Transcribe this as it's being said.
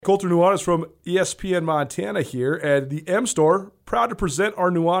Colter Nuanez from ESPN Montana here, and the M Store, proud to present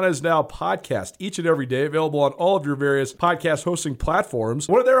our Nuanez Now podcast each and every day, available on all of your various podcast hosting platforms.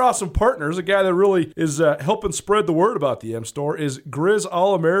 One of their awesome partners, a guy that really is helping spread the word about the M Store, is Grizz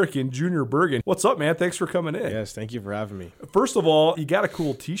All-American Junior Bergen. What's up, man? Thanks for coming in. Yes, thank you for having me. First of all, you got a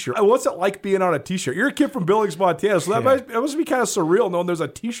cool t-shirt. What's it like being on a t-shirt? You're a kid from Billings, Montana, so that must be kind of surreal knowing there's a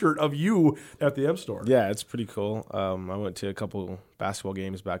t-shirt of you at the M Store. Yeah, it's pretty cool. I went to a couple basketball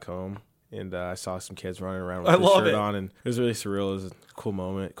games back home, and I saw some kids running around with the shirt on, and it was really surreal. It was a cool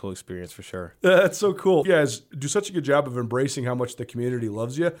moment, cool experience for sure. That's so cool. You guys do such a good job of embracing how much the community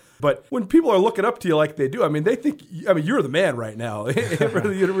loves you. But when people are looking up to you like they do, they think, you're the man right now for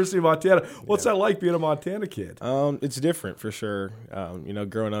the University of Montana. What's that like being a Montana kid? It's different for sure.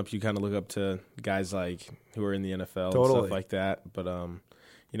 Growing up, you kind of look up to guys like who are in the NFL and stuff like that. But,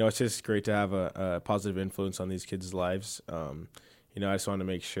 it's just great to have a positive influence on these kids' lives. I just want to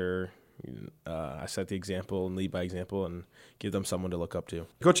make sure I set the example and lead by example and give them someone to look up to.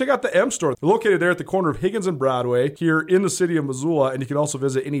 Go check out the M Store. They're located there at the corner of Higgins and Broadway here in the city of Missoula, and you can also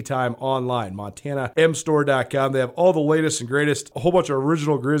visit anytime online, montanamstore.com. They have all the latest and greatest, a whole bunch of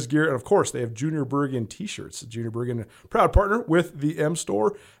original Grizz gear, and of course, they have Junior Bergen t-shirts. Junior Bergen, proud partner with the M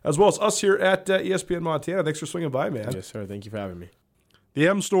Store, as well as us here at ESPN Montana. Thanks for swinging by, man. Yes, sir. Thank you for having me. The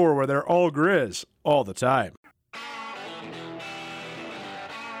M Store, where they're all Grizz all the time.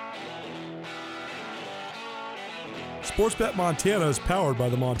 Sportsbet Montana is powered by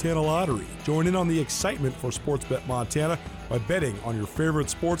the Montana Lottery. Join in on the excitement for Sportsbet Montana by betting on your favorite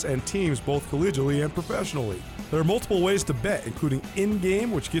sports and teams both collegially and professionally. There are multiple ways to bet, including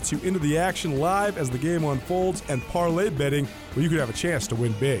in-game, which gets you into the action live as the game unfolds, and parlay betting, where you could have a chance to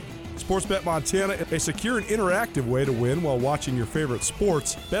win big. Sportsbet Montana, a secure and interactive way to win while watching your favorite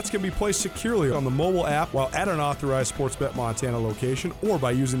sports. Bets can be placed securely on the mobile app while at an authorized Sportsbet Montana location or by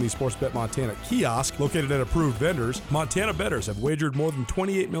using the Sportsbet Montana kiosk located at approved vendors. Montana bettors have wagered more than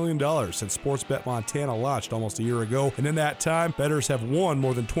 $28 million since Sportsbet Montana launched almost a year ago, and in that time, bettors have won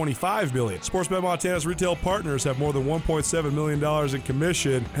more than $25 million. Sportsbet Montana's retail partners have more than $1.7 million in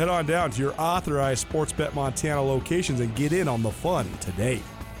commission. Head on down to your authorized Sportsbet Montana locations and get in on the fun today.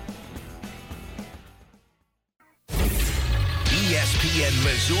 ESPN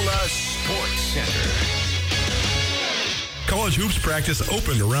Missoula Sports Center. College hoops practice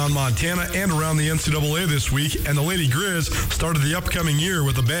opened around Montana and around the NCAA this week, and the Lady Grizz started the upcoming year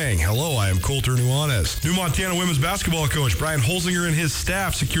with a bang. Hello, I am Colter Nuanez. New Montana women's basketball coach Brian Holzinger and his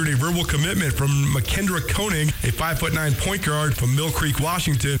staff secured a verbal commitment from McKendra Koenig, a 5'9" point guard from Mill Creek,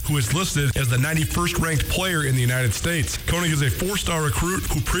 Washington, who is listed as the 91st ranked player in the United States. Koenig is a 4-star recruit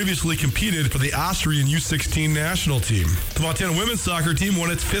who previously competed for the Austrian U16 national team. The Montana women's soccer team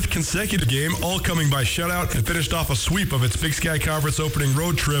won its 5th consecutive game, all coming by shutout, and finished off a sweep of its Big Sky Conference opening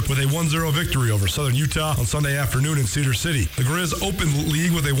road trip with a 1-0 victory over Southern Utah on Sunday afternoon in Cedar City. The Grizz opened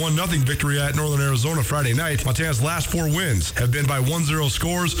league with a 1-0 victory at Northern Arizona Friday night. Montana's last 4 wins have been by 1-0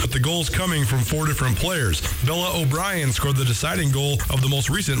 scores, with the goals coming from 4 different players. Bella O'Brien scored the deciding goal of the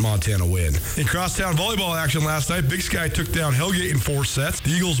most recent Montana win. In crosstown volleyball action last night, Big Sky took down Hellgate in 4 sets. The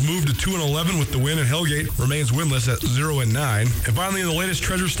Eagles moved to 2-11 with the win, and Hellgate remains winless at 0-9. And finally, in the latest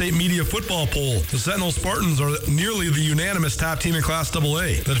Treasure State Media football poll, the Sentinel Spartans are nearly the unanimous top team in Class AA.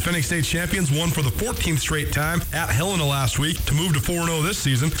 The defending state champions won for the 14th straight time at Helena last week to move to 4-0 this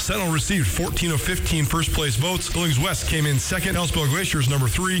season. Sentinel received 14 of 15 first place votes. Billings West came in second. Elspeth Glacier is number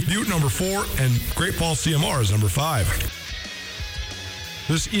 3, Butte number 4, and Great Falls CMR is number 5.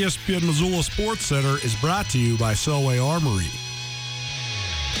 This ESPN Missoula Sports Center is brought to you by Selway Armory.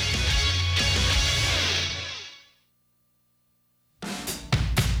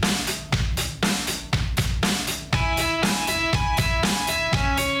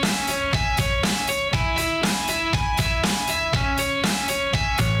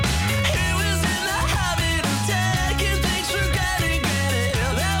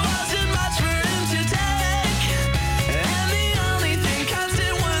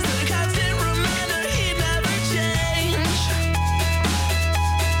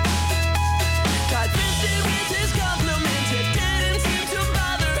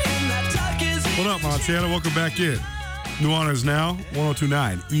 Montana, welcome back in. Nuanez Now,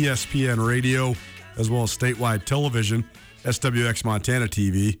 102.9 ESPN Radio, as well as statewide television, SWX Montana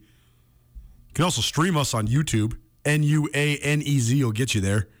TV. You can also stream us on YouTube. NUANEZ will get you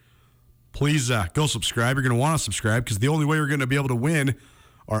there. Please go subscribe. You're going to want to subscribe because the only way you're going to be able to win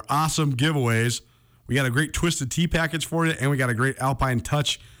are awesome giveaways. We got a great Twisted Tea package for you, and we got a great Alpine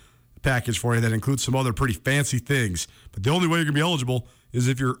Touch package for you that includes some other pretty fancy things. But the only way you're going to be eligible is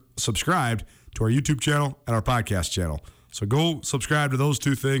if you're subscribed to our YouTube channel and our podcast channel. So go subscribe to those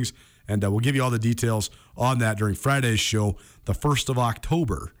two things, and we'll give you all the details on that during Friday's show, the 1st of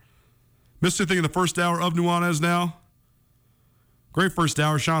October. Missed anything in the first hour of Nuanez now? Great first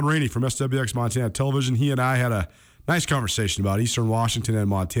hour. Sean Rainey from SWX Montana Television. He and I had a nice conversation about Eastern Washington and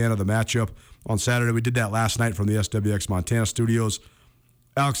Montana, the matchup on Saturday. We did that last night from the SWX Montana studios.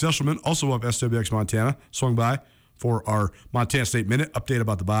 Alex Eshelman, also of SWX Montana, swung by for our Montana State Minute update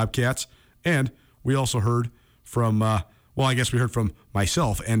about the Bobcats. And we also heard from, I guess we heard from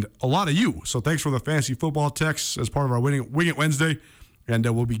myself and a lot of you. So thanks for the fantasy football texts as part of our Wing It Wednesday. And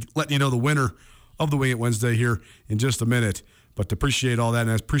we'll be letting you know the winner of the Wing It Wednesday here in just a minute. But to appreciate all that,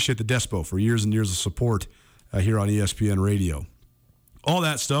 and I appreciate the Despo for years and years of support here on ESPN Radio. All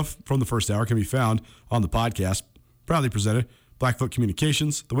that stuff from the first hour can be found on the podcast, proudly presented Blackfoot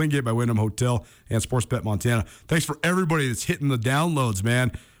Communications, the Wingate by Wyndham Hotel, and Sportsbet Montana. Thanks for everybody that's hitting the downloads,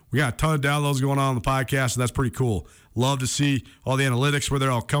 man. We got a ton of downloads going on the podcast, and that's pretty cool. Love to see all the analytics, where they're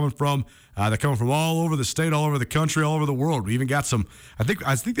all coming from. They're coming from all over the state, all over the country, all over the world. We even got some, I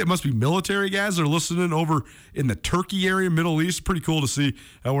think that must be military guys that are listening over in the Turkey area, Middle East. Pretty cool to see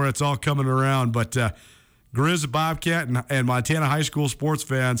where it's all coming around. But Grizz, Bobcat, and Montana high school sports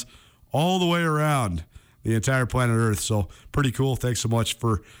fans all the way around the entire planet Earth. So pretty cool. Thanks so much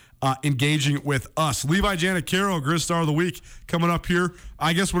for engaging with us. Levi Janicaro, Grizz Star of the Week, coming up here,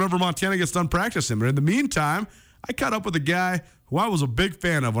 I guess, whenever Montana gets done practicing. But in the meantime, I caught up with a guy who I was a big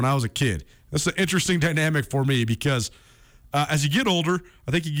fan of when I was a kid. That's an interesting dynamic for me because as you get older,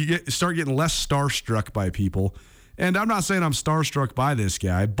 I think you start getting less starstruck by people. And I'm not saying I'm starstruck by this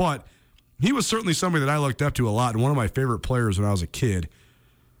guy, but he was certainly somebody that I looked up to a lot and one of my favorite players when I was a kid.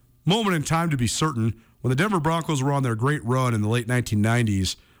 Moment in time to be certain, when the Denver Broncos were on their great run in the late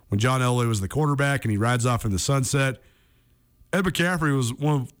 1990s, when John Elway was the quarterback and he rides off in the sunset, Ed McCaffrey was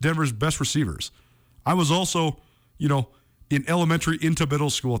one of Denver's best receivers. I was also, in elementary into middle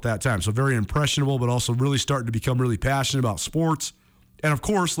school at that time, so very impressionable, but also really starting to become really passionate about sports. And, of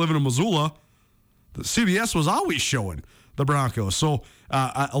course, living in Missoula, the CBS was always showing the Broncos. So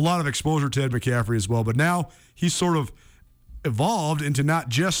a lot of exposure to Ed McCaffrey as well. But now he's sort of evolved into not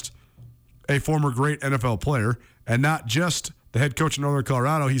just a former great NFL player and not just the head coach of Northern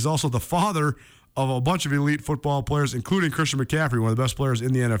Colorado. He's also the father of a bunch of elite football players, including Christian McCaffrey, one of the best players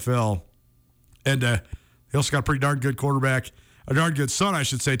in the NFL. And he also got a pretty darn good quarterback, a darn good son, I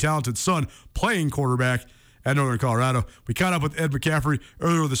should say, talented son, playing quarterback at Northern Colorado. We caught up with Ed McCaffrey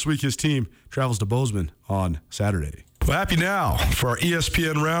earlier this week. His team travels to Bozeman on Saturday. Well, happy now for our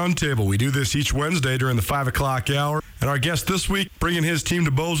ESPN Roundtable. We do this each Wednesday during the 5 o'clock hour. And our guest this week, bringing his team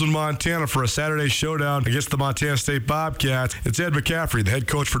to Bozeman, Montana for a Saturday showdown against the Montana State Bobcats. It's Ed McCaffrey, the head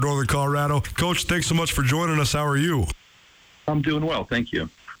coach for Northern Colorado. Coach, thanks so much for joining us. How are you? I'm doing well. Thank you.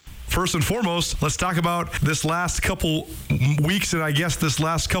 First and foremost, let's talk about this last couple weeks and I guess this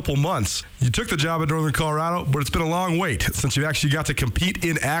last couple months. You took the job at Northern Colorado, but it's been a long wait since you actually got to compete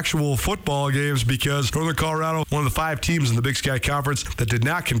in actual football games because Northern Colorado, one of the 5 teams in the Big Sky Conference that did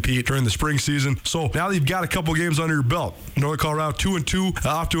not compete during the spring season. So now that you've got a couple games under your belt, Northern Colorado 2-2,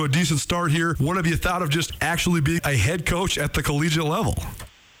 off to a decent start here. What have you thought of just actually being a head coach at the collegiate level?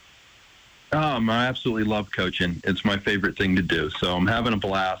 I absolutely love coaching. It's my favorite thing to do. So I'm having a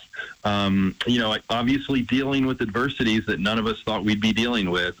blast. Obviously dealing with adversities that none of us thought we'd be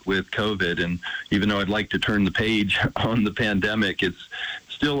dealing with COVID. And even though I'd like to turn the page on the pandemic, it's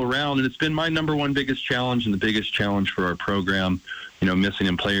still around. And it's been my number one biggest challenge and the biggest challenge for our program,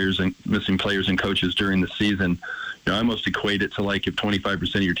 missing players and coaches during the season. I almost equate it to like if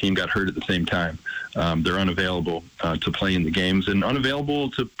 25% of your team got hurt at the same time. They're unavailable to play in the games and unavailable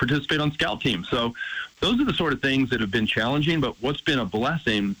to participate on scout teams. So those are the sort of things that have been challenging. But what's been a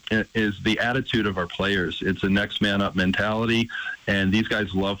blessing is the attitude of our players. It's a next man up mentality, and these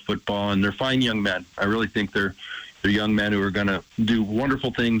guys love football, and they're fine young men. I really think they're young men who are going to do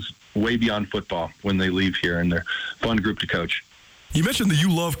wonderful things way beyond football when they leave here, and they're a fun group to coach. You mentioned that you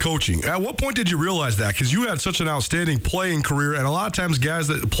love coaching. At what point did you realize that? Because you had such an outstanding playing career, and a lot of times guys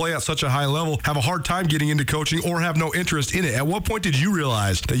that play at such a high level have a hard time getting into coaching or have no interest in it. At what point did you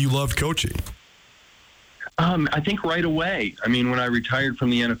realize that you loved coaching? I think right away. I mean, when I retired from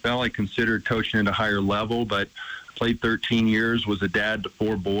the NFL, I considered coaching at a higher level, but played 13 years, was a dad to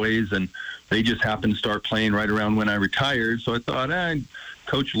 4 boys, and they just happened to start playing right around when I retired. So I thought, I'd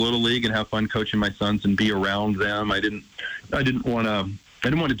coach Little League and have fun coaching my sons and be around them. I didn't want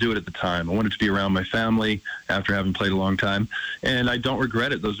to do it at the time. I wanted to be around my family after having played a long time, and I don't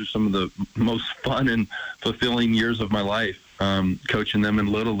regret it. Those are some of the most fun and fulfilling years of my life, coaching them in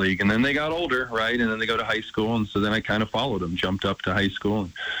Little League. And then they got older, right, and then they go to high school, and so then I kind of followed them, jumped up to high school,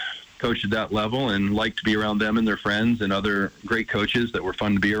 and coached at that level and liked to be around them and their friends and other great coaches that were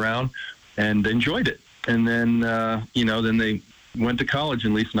fun to be around, and enjoyed it. And then, then they went to college,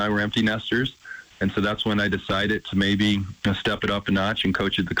 and Lisa and I were empty nesters. And so that's when I decided to maybe step it up a notch and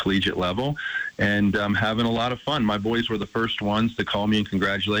coach at the collegiate level. And I'm having a lot of fun. My boys were the first ones to call me and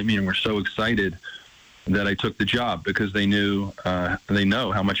congratulate me, and were so excited that I took the job because they know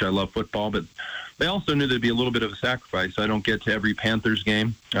how much I love football. But they also knew there'd be a little bit of a sacrifice. I don't get to every Panthers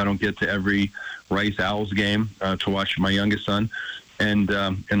game. I don't get to every Rice Owls game to watch my youngest son. And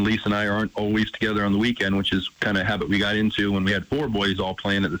Lisa and I aren't always together on the weekend, which is kind of a habit we got into when we had 4 boys all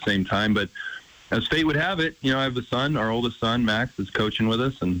playing at the same time. But as fate would have it, I have a son, our oldest son, Max, is coaching with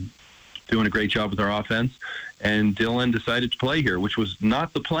us and doing a great job with our offense. And Dylan decided to play here, which was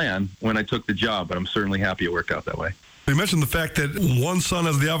not the plan when I took the job, but I'm certainly happy it worked out that way. You mentioned the fact that one son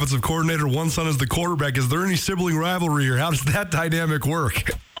is the offensive coordinator, one son is the quarterback. Is there any sibling rivalry, or how does that dynamic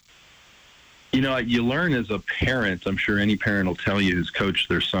work? You learn as a parent, I'm sure any parent will tell you who's coached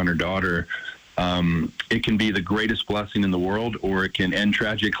their son or daughter, it can be the greatest blessing in the world, or it can end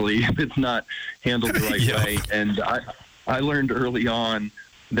tragically if it's not handled the right way. And I learned early on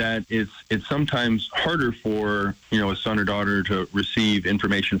that it's sometimes harder for a son or daughter to receive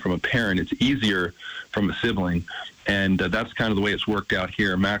information from a parent. It's easier from a sibling, and that's kind of the way it's worked out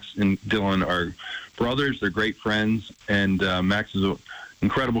here. Max and Dylan are brothers. They're great friends, and Max is an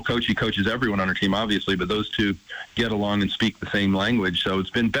incredible coach. He coaches everyone on our team, obviously, but those two get along and speak the same language. So it's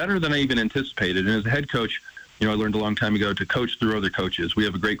been better than I even anticipated. And as a head coach, I learned a long time ago to coach through other coaches. We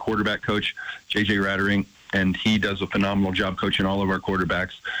have a great quarterback coach, J.J. Rattering, and he does a phenomenal job coaching all of our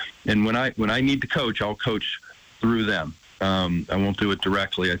quarterbacks. And when I need to coach, I'll coach through them. I won't do it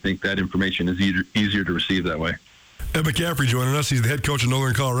directly. I think that information is easier to receive that way. Ed McCaffrey joining us. He's the head coach of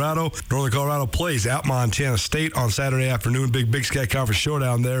Northern Colorado. Northern Colorado plays at Montana State on Saturday afternoon. Big Sky Conference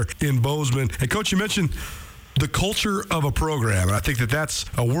showdown there in Bozeman. And, Coach, you mentioned the culture of a program. And I think that's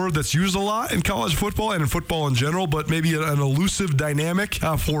a word that's used a lot in college football and in football in general, but maybe an elusive dynamic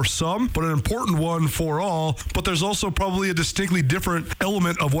for some, but an important one for all. But there's also probably a distinctly different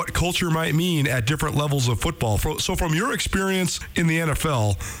element of what culture might mean at different levels of football. So from your experience in the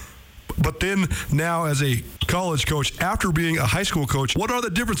NFL, but then now as a college coach, after being a high school coach, what are the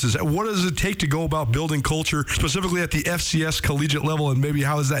differences? What does it take to go about building culture, specifically at the FCS collegiate level, and maybe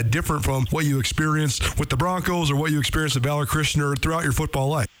how is that different from what you experienced with the Broncos or what you experienced at Valor Christian or throughout your football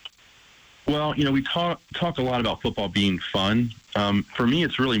life? Well, we talk a lot about football being fun. For me,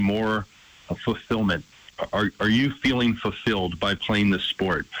 it's really more a fulfillment. Are you feeling fulfilled by playing this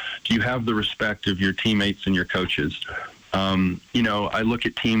sport? Do you have the respect of your teammates and your coaches? I look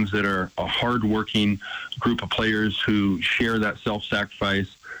at teams that are a hardworking group of players who share that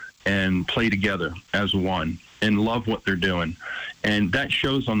self-sacrifice and play together as one and love what they're doing. And that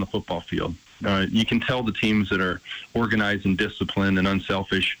shows on the football field. You can tell the teams that are organized and disciplined and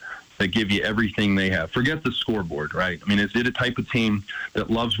unselfish, that give you everything they have. Forget the scoreboard, right? I mean, is it a type of team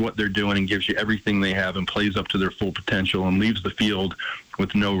that loves what they're doing and gives you everything they have and plays up to their full potential and leaves the field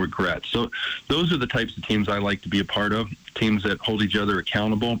with no regrets? So those are the types of teams I like to be a part of, teams that hold each other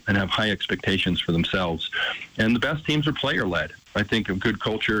accountable and have high expectations for themselves. And the best teams are player-led. I think a good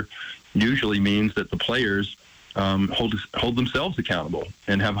culture usually means that the players hold themselves accountable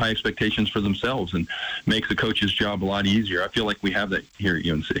and have high expectations for themselves, and makes the coach's job a lot easier. I feel like we have that here at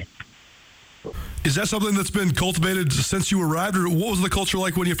UNC. Is that something that's been cultivated since you arrived, or what was the culture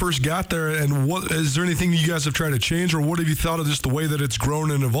like when you first got there? And is there anything you guys have tried to change, or what have you thought of just the way that it's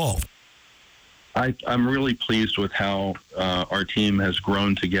grown and evolved? I'm really pleased with how our team has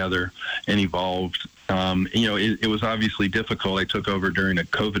grown together and evolved. It was obviously difficult. I took over during a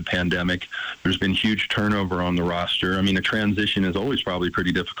COVID pandemic. There's been huge turnover on the roster. I mean, a transition is always probably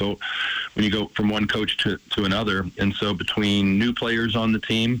pretty difficult when you go from one coach to another. And so between new players on the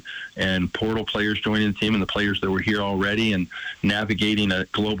team and portal players joining the team and the players that were here already and navigating a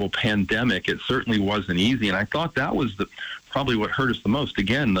global pandemic, it certainly wasn't easy. And I thought that was probably what hurt us the most.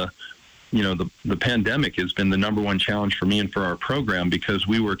 Again, the pandemic has been the number one challenge for me and for our program, because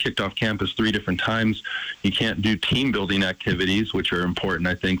we were kicked off campus 3 different times. You can't do team building activities, which are important,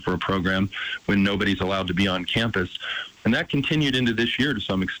 I think, for a program when nobody's allowed to be on campus. And that continued into this year to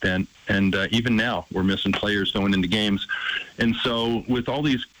some extent. And even now we're missing players going into games. And so with all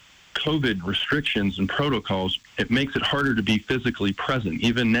these COVID restrictions and protocols, it makes it harder to be physically present.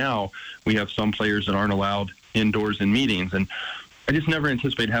 Even now we have some players that aren't allowed indoors in meetings. And I just never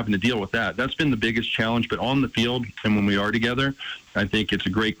anticipated having to deal with that. That's been the biggest challenge. But on the field and when we are together, I think it's a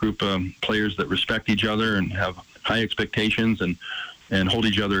great group of players that respect each other and have high expectations and hold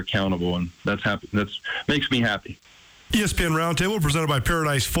each other accountable. And that makes me happy. ESPN Roundtable presented by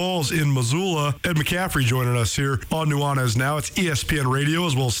Paradise Falls in Missoula. Ed McCaffrey joining us here on Nuanez Now. It's ESPN Radio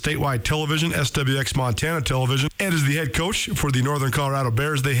as well as statewide television, SWX Montana Television. Ed is the head coach for the Northern Colorado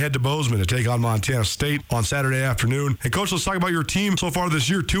Bears. They head to Bozeman to take on Montana State on Saturday afternoon. And Coach, let's talk about your team so far this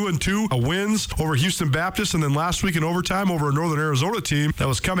year. 2-2 wins over Houston Baptist, and then last week in overtime over a Northern Arizona team that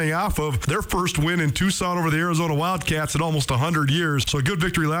was coming off of their first win in Tucson over the Arizona Wildcats in almost 100 years. So a good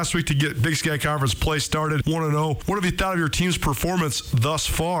victory last week to get Big Sky Conference play started. 1-0. What have you thought of your team's performance thus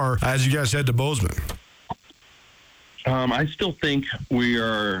far as you guys head to Bozeman? I still think we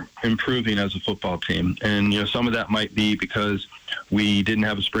are improving as a football team. And, some of that might be because we didn't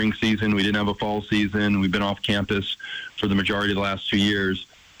have a spring season. We didn't have a fall season. We've been off campus for the majority of the last 2 years.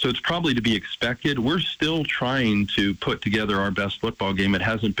 So it's probably to be expected. We're still trying to put together our best football game. It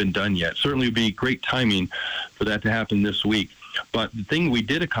hasn't been done yet. Certainly would be great timing for that to happen this week. But the thing we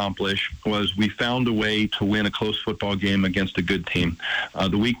did accomplish was we found a way to win a close football game against a good team.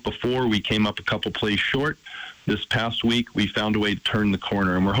 The week before, we came up a couple plays short. This past week, we found a way to turn the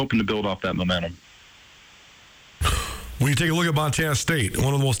corner, and we're hoping to build off that momentum. When you take a look at Montana State,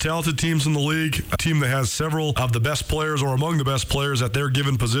 one of the most talented teams in the league, a team that has several of the best players or among the best players at their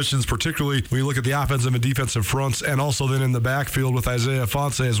given positions, particularly when you look at the offensive and defensive fronts, and also then in the backfield with Isaiah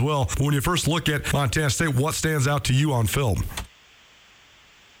Fonse as well. But when you first look at Montana State, what stands out to you on film?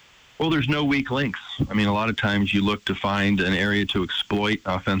 Well, there's no weak links. I mean, a lot of times you look to find an area to exploit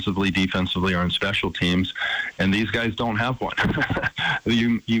offensively, defensively, or on special teams, and these guys don't have one.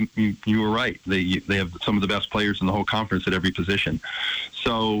 You were right. They have some of the best players in the whole conference at every position.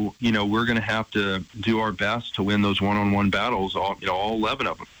 So, we're going to have to do our best to win those one-on-one battles, all 11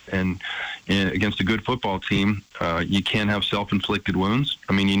 of them. And against a good football team, you can't have self-inflicted wounds.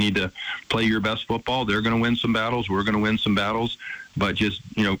 I mean, you need to play your best football. They're going to win some battles. We're going to win some battles. But just,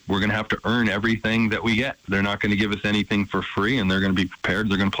 we're going to have to earn everything that we get. They're not going to give us anything for free, and they're going to be prepared.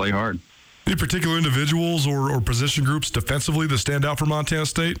 They're going to play hard. Any particular individuals or position groups defensively that stand out for Montana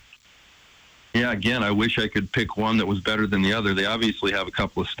State? Yeah, again, I wish I could pick one that was better than the other. They obviously have a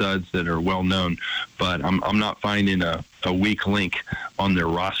couple of studs that are well known, but I'm not finding a weak link on their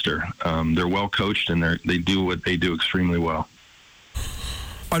roster. They're well coached, and they do what they do extremely well.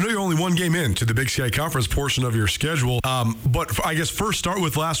 I know you're only one game into the Big Sky Conference portion of your schedule, but I guess first start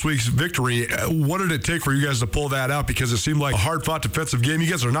with last week's victory. What did it take for you guys to pull that out? Because it seemed like a hard-fought defensive game. You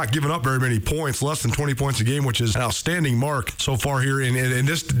guys are not giving up very many points, less than 20 points a game, which is an outstanding mark so far here in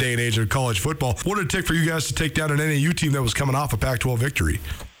this day and age of college football. What did it take for you guys to take down an NAU team that was coming off a Pac-12 victory?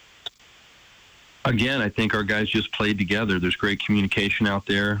 Again, I think our guys just played together. There's great communication out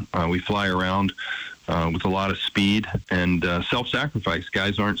there. We fly around with a lot of speed and self-sacrifice.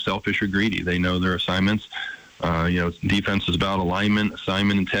 Guys aren't selfish or greedy. They know their assignments. Defense is about alignment,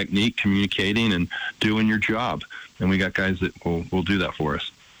 assignment, and technique, communicating and doing your job. And we got guys that will do that for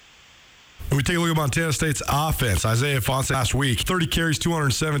us. When we take a look at Montana State's offense, Isaiah Fonse last week, 30 carries,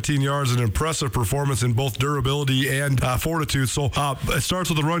 217 yards, an impressive performance in both durability and fortitude. So it starts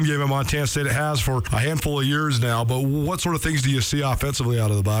with the run game at Montana State. It has for a handful of years now. But what sort of things do you see offensively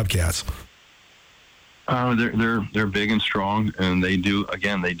out of the Bobcats? They're big and strong, and they do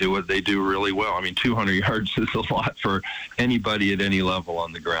what they do really well. I mean, 200 yards is a lot for anybody at any level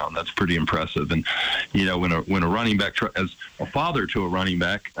on the ground. That's pretty impressive. And when a running back, as a father to a running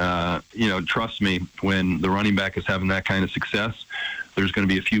back, trust me, when the running back is having that kind of success, there's going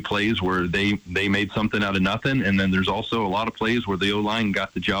to be a few plays where they made something out of nothing, and then there's also a lot of plays where the O-line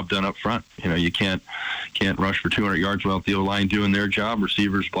got the job done up front. You can't rush for 200 yards without the O-line doing their job,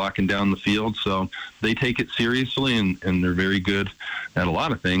 receivers blocking down the field. So they take it seriously, and they're very good at a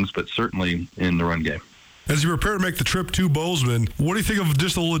lot of things, but certainly in the run game. As you prepare to make the trip to Bozeman, what do you think of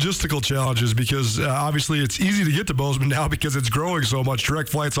just the logistical challenges? Because obviously it's easy to get to Bozeman now because it's growing so much, direct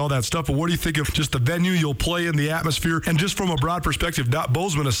flights, all that stuff. But what do you think of just the venue you'll play in, the atmosphere, and just from a broad perspective, not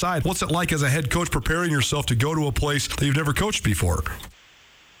Bozeman aside, what's it like as a head coach preparing yourself to go to a place that you've never coached before?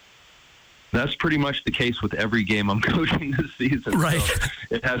 That's pretty much the case with every game I'm coaching this season. Right. So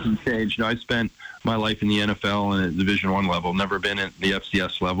it hasn't changed. I spent my life in the NFL and at Division I level, never been at the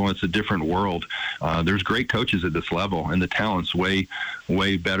FCS level. It's a different world. There's great coaches at this level, and the talent's way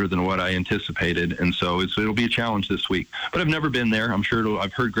better than what I anticipated. And so it'll be a challenge this week. But I've never been there. I'm sure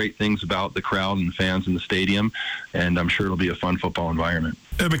I've heard great things about the crowd and the fans in the stadium, and I'm sure it'll be a fun football environment.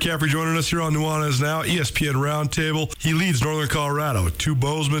 Ed McCaffrey joining us here on Nuanez Now, ESPN Roundtable. He leads Northern Colorado to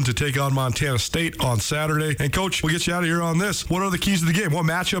Bozeman to take on Montana State on Saturday. And, Coach, we'll get you out of here on this. What are the keys to the game? What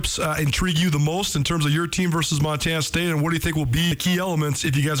matchups intrigue you the most in terms of your team versus Montana State, and what do you think will be the key elements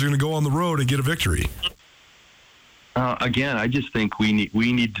if you guys are going to go on the road and get a victory? Again, I just think we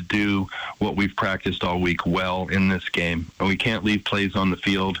need to do what we've practiced all week well in this game. We can't leave plays on the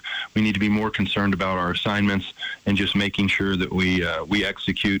field. We need to be more concerned about our assignments and just making sure that we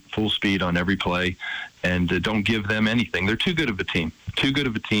execute full speed on every play and don't give them anything. They're too good of a team. Too good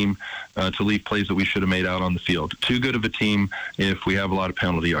of a team to leave plays that we should have made out on the field. Too good of a team if we have a lot of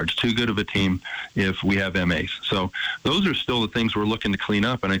penalty yards. Too good of a team if we have MAs. So those are still the things we're looking to clean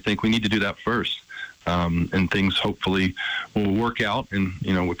up, and I think we need to do that first. And things hopefully will work out. And,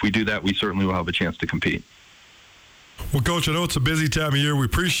 if we do that, we certainly will have a chance to compete. Well, Coach, I know it's a busy time of year. We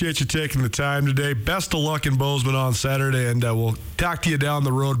appreciate you taking the time today. Best of luck in Bozeman on Saturday, and we'll talk to you down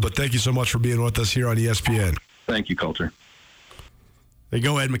the road. But thank you so much for being with us here on ESPN. Thank you, Coulter. There you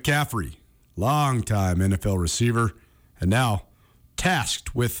go, Ed McCaffrey, longtime NFL receiver, and now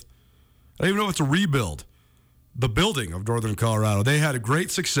tasked with, I don't even know if it's a rebuild, the building of Northern Colorado. They had a great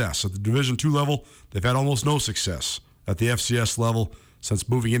success at the Division II level. They've had almost no success at the FCS level since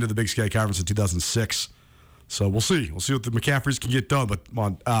moving into the Big Sky Conference in 2006. So we'll see. We'll see what the McCaffreys can get done.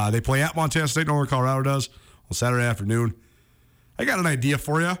 But they play at Montana State, Northern Colorado does, on Saturday afternoon. I got an idea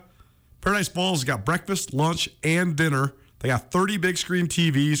for you. Paradise Falls has got breakfast, lunch, and dinner. They got 30 big screen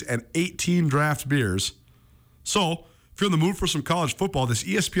TVs and 18 draft beers. So if you're in the mood for some college football, this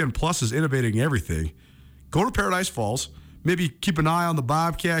ESPN Plus is innovating everything. Go to Paradise Falls. Maybe keep an eye on the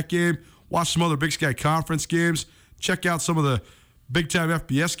Bobcat game. Watch some other Big Sky Conference games. Check out some of the big-time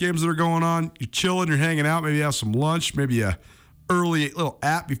FBS games that are going on. You're chilling, you're hanging out. Maybe have some lunch, maybe a early little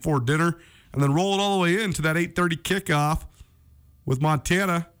app before dinner, and then roll it all the way into that 8:30 kickoff with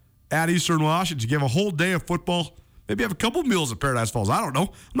Montana at Eastern Washington. You have a whole day of football. Maybe have a couple meals at Paradise Falls. I don't know.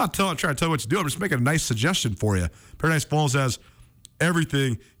 I'm not trying to tell you what to do. I'm just making a nice suggestion for you. Paradise Falls has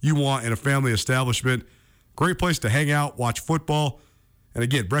everything you want in a family establishment. Great place to hang out, watch football. And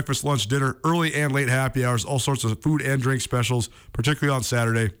again, breakfast, lunch, dinner, early and late happy hours, all sorts of food and drink specials, particularly on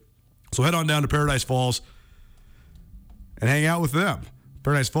Saturday. So head on down to Paradise Falls and hang out with them.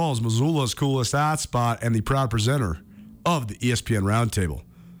 Paradise Falls, Missoula's coolest hotspot and the proud presenter of the ESPN Roundtable.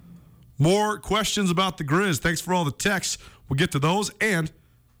 More questions about the Grizz. Thanks for all the texts. We'll get to those. And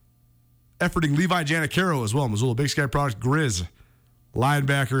efforting Levi Janicaro as well. Missoula Big Sky Products Grizz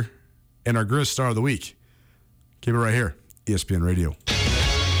linebacker and our Grizz Star of the Week. Keep it right here. ESPN Radio.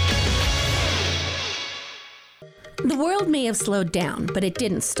 The world may have slowed down, but it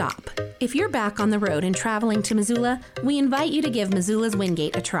didn't stop. If you're back on the road and traveling to Missoula, we invite you to give Missoula's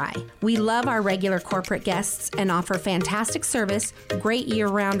Wingate a try. We love our regular corporate guests and offer fantastic service, great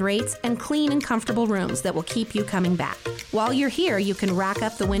year-round rates, and clean and comfortable rooms that will keep you coming back. While you're here, you can rack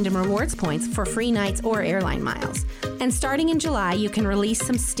up the Wyndham Rewards points for free nights or airline miles. And starting in July, you can release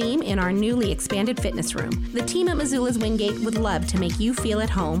some steam in our newly expanded fitness room. The team at Missoula's Wingate would love to make you feel at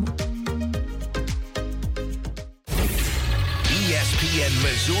home. ESPN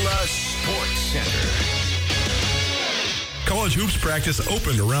Missoula Sports Center. College hoops practice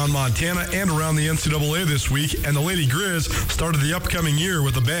opened around Montana and around the NCAA this week, and the Lady Grizz started the upcoming year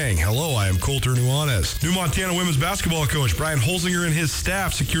with a bang. Hello, I am Coulter Nuanez. New Montana women's basketball coach Brian Holzinger and his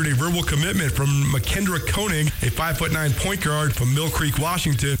staff secured a verbal commitment from McKendra Koenig, a 5'9" point guard from Mill Creek,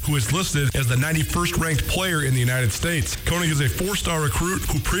 Washington, who is listed as the 91st ranked player in the United States. Koenig is a 4-star recruit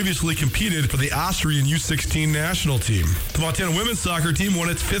who previously competed for the Austrian U16 national team. The Montana women's soccer team won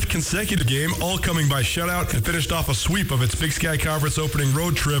its 5th consecutive game, all coming by shutout, and finished off a sweep of its Big Sky Conference opening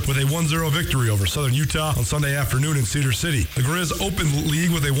road trip with a 1-0 victory over Southern Utah on Sunday afternoon in Cedar City. The Grizz opened the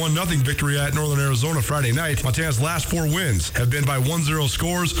league with a 1-0 victory at Northern Arizona Friday night. Montana's last 4 wins have been by 1-0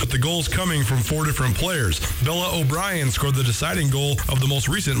 scores, with the goals coming from 4 different players. Bella O'Brien scored the deciding goal of the most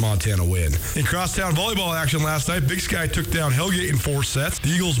recent Montana win. In crosstown volleyball action last night, Big Sky took down Hellgate in 4 sets. The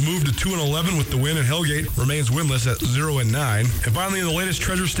Eagles moved to 2-11 with the win, and Hellgate remains winless at 0-9. And finally, in the latest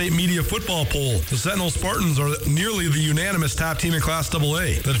Treasure State Media football poll, the Sentinel Spartans are nearly the unanimous top team in Class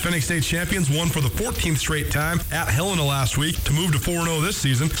AA. The defending state champions won for the 14th straight time at Helena last week to move to 4-0 this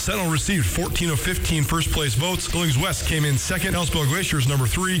season. Sentinel received 14 of 15 first place votes. Billings West came in second. Kalispell Glacier is number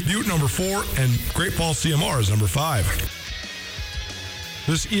 3, Butte number 4, and Great Falls CMR is number 5.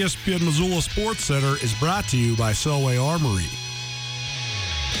 This ESPN Missoula Sports Center is brought to you by Selway Armory.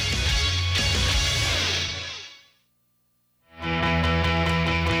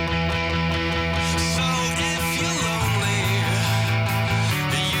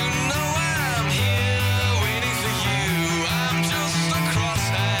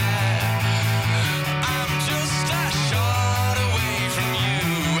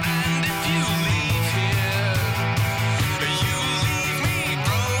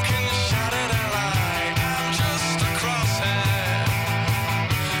 Crosshair.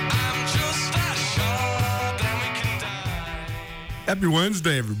 Happy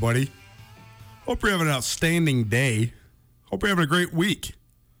Wednesday, everybody. Hope you're having an outstanding day. Hope you're having a great week.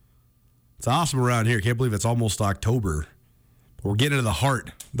 It's awesome around here. Can't believe it's almost October. But we're getting into the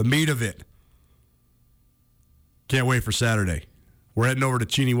heart, the meat of it. Can't wait for Saturday. We're heading over to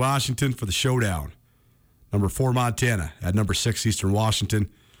Cheney, Washington for the showdown. Number 4 Montana at number 6 Eastern Washington.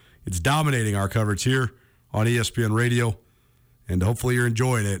 It's dominating our coverage here on ESPN Radio, and hopefully you're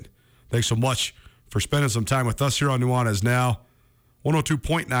enjoying it. Thanks so much for spending some time with us here on Nuanez Now.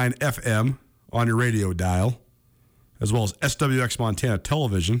 102.9 FM on your radio dial, as well as SWX Montana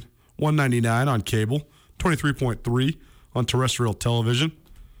Television, 199 on cable, 23.3 on terrestrial television,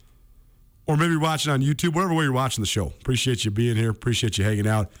 or maybe watching on YouTube, whatever way you're watching the show. Appreciate you being here. Appreciate you hanging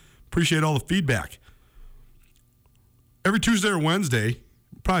out. Appreciate all the feedback. Every Tuesday or Wednesday,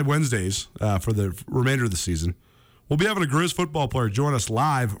 probably Wednesdays for the remainder of the season, we'll be having a Grizz football player join us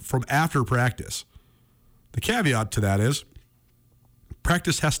live from after practice. The caveat to that is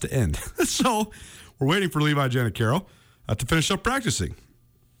practice has to end. So we're waiting for Levi Janicaro to finish up practicing.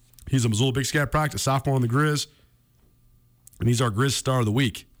 He's a Missoula Big Sky practice sophomore on the Grizz, and he's our Grizz Star of the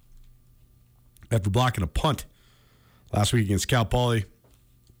Week after blocking a punt last week against Cal Poly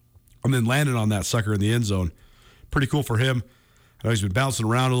and then landed on that sucker in the end zone. Pretty cool for him. I know he's been bouncing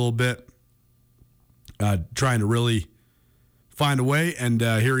around a little bit, trying to really find a way, and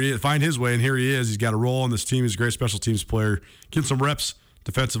here he is, find his way, and here he is. He's got a role on this team. He's a great special teams player, getting some reps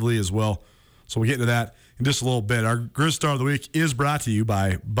defensively as well. So we'll get into that in just a little bit. Our Grizz Star of the Week is brought to you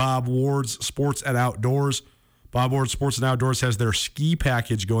by Bob Ward's Sports and Outdoors. Bob Ward's Sports and Outdoors has their ski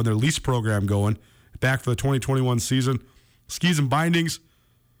package going, their lease program going, back for the 2021 season. Skis and bindings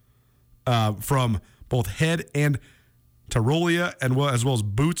from both Head and Tyrolia, and as well as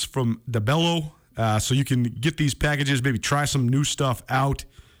boots from DeBello. So you can get these packages, maybe try some new stuff out.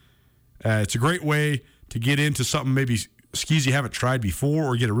 It's a great way to get into something, maybe skis you haven't tried before,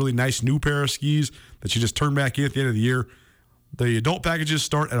 or get a really nice new pair of skis that you just turn back in at the end of the year. The adult packages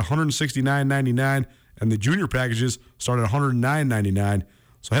start at $169.99, and the junior packages start at $109.99.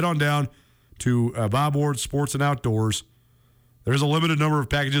 So head on down to Bob Ward Sports and Outdoors. There's a limited number of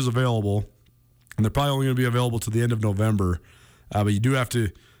packages available, and they're probably only going to be available to the end of November. But you do have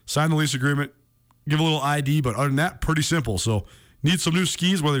to sign the lease agreement, give a little ID, but other than that, pretty simple. So need some new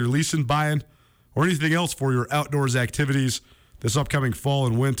skis, whether you're leasing, buying, or anything else for your outdoors activities this upcoming fall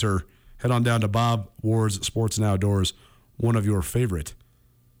and winter, head on down to Bob Ward's Sports and Outdoors, one of your favorite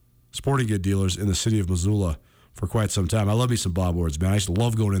sporting good dealers in the city of Missoula for quite some time. I love me some Bob Ward's, man. I used to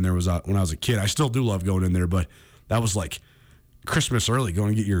love going in there when I was a kid. I still do love going in there, but that was like Christmas early,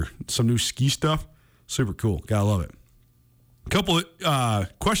 going to get some new ski stuff. Super cool. Gotta love it. A couple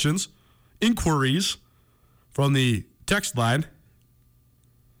of questions, inquiries from the text line,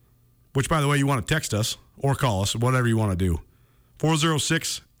 which, by the way, you want to text us or call us, whatever you want to do.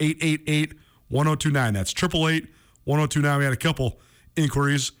 406-888-1029. That's 888-1029. We had a couple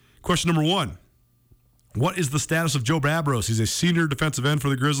inquiries. Question number 1. What is the status of Joe Babros? He's a senior defensive end for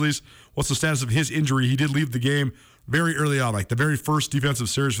the Grizzlies. What's the status of his injury? He did leave the game very early on, like the very first defensive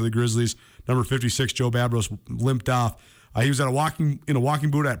series for the Grizzlies. Number 56, Joe Babros, limped off. He was in a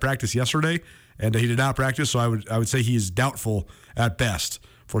walking boot at practice yesterday, and he did not practice, so I would say he is doubtful at best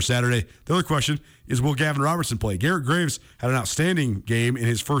for Saturday. The other question is, will Gavin Robertson play? Garrett Graves had an outstanding game in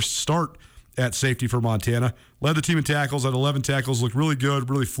his first start at safety for Montana. Led the team in tackles, had 11 tackles, looked really good,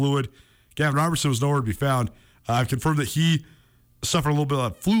 really fluid. Gavin Robertson was nowhere to be found. I've confirmed that he suffered a little bit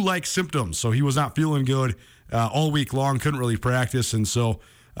of flu-like symptoms, so he was not feeling good all week long, couldn't really practice, and so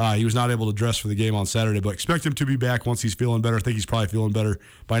he was not able to dress for the game on Saturday, but expect him to be back once he's feeling better. I think he's probably feeling better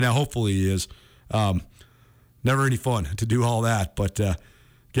by now. Hopefully he is. Never any fun to do all that, but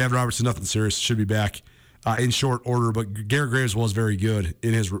Gavin Robertson, nothing serious, should be back in short order, but Garrett Graves was very good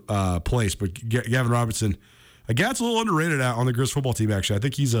in his place, but Gavin Robertson, a guy that's a little underrated out on the Grizz football team, actually. I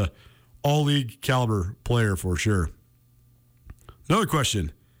think he's a all-league caliber player for sure. Another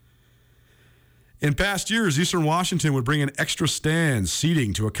question. In past years, Eastern Washington would bring in extra stands,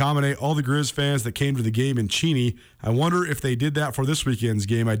 seating to accommodate all the Grizz fans that came to the game in Cheney. I wonder if they did that for this weekend's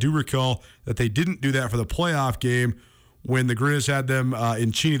game. I do recall that they didn't do that for the playoff game when the Grizz had them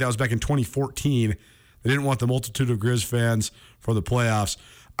in Cheney. That was back in 2014. They didn't want the multitude of Grizz fans for the playoffs.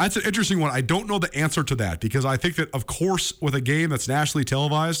 That's an interesting one. I don't know the answer to that because I think that, of course, with a game that's nationally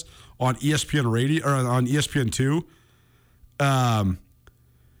televised on ESPN Radio or on ESPN2,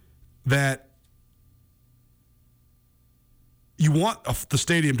 that you want the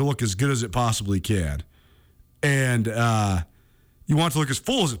stadium to look as good as it possibly can, and you want it to look as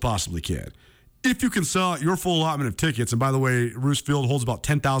full as it possibly can. If you can sell your full allotment of tickets, and by the way, Roos Field holds about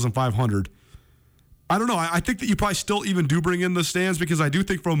 10,500. I don't know. I think that you probably still even do bring in the stands because I do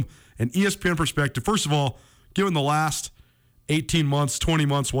think from an ESPN perspective, first of all, given the last 18 months, 20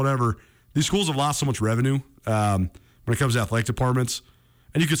 months, whatever, these schools have lost so much revenue when it comes to athletic departments.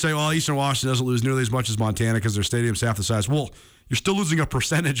 And you could say, well, Eastern Washington doesn't lose nearly as much as Montana because their stadium's half the size. Well, you're still losing a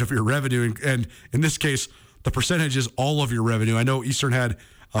percentage of your revenue. And in this case, the percentage is all of your revenue. I know Eastern had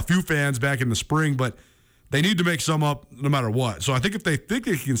a few fans back in the spring, but they need to make some up no matter what. So I think if they think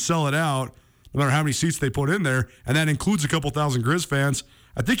they can sell it out, no matter how many seats they put in there, and that includes a couple thousand Grizz fans,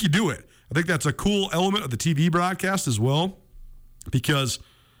 I think you do it. I think that's a cool element of the TV broadcast as well because,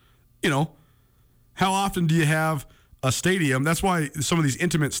 how often do you have a stadium? That's why some of these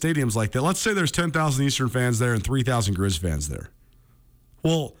intimate stadiums like that, let's say there's 10,000 Eastern fans there and 3,000 Grizz fans there.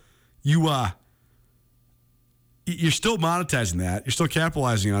 Well, you're still monetizing that. You're still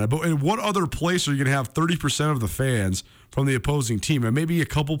capitalizing on it. But in what other place are you going to have 30% of the fans from the opposing team? And maybe a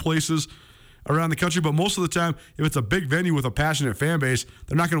couple places around the country, but most of the time, if it's a big venue with a passionate fan base,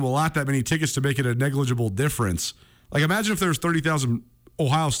 they're not going to allot that many tickets to make it a negligible difference. Like, imagine if there's 30,000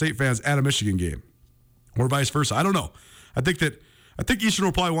 Ohio State fans at a Michigan game, or vice versa. I don't know. I think Eastern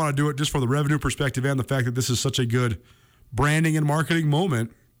will probably want to do it just for the revenue perspective and the fact that this is such a good branding and marketing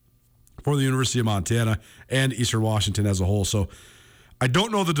moment for the University of Montana and Eastern Washington as a whole. So I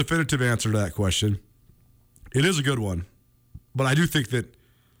don't know the definitive answer to that question. It is a good one, but I do think that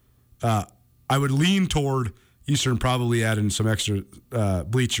I would lean toward Eastern probably adding some extra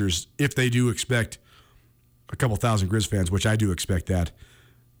bleachers if they do expect a couple thousand Grizz fans, which I do expect that.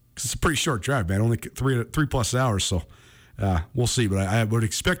 Because it's a pretty short drive, man, only 3+ hours, so we'll see. But I would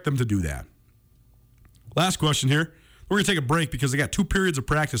expect them to do that. Last question here. We're going to take a break because they got 2 periods of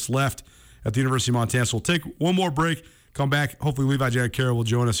practice left at the University of Montana. So we'll take one more break, come back. Hopefully Levi Janicaro will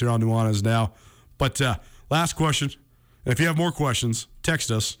join us here on Nuanez Now. But last question. And if you have more questions,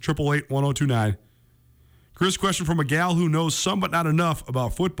 text us, 888-1029. Chris, question from a gal who knows some but not enough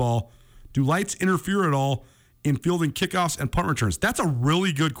about football. Do lights interfere at all in fielding kickoffs and punt returns? That's a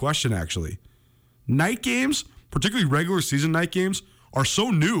really good question, actually. Night games, particularly regular season night games, are so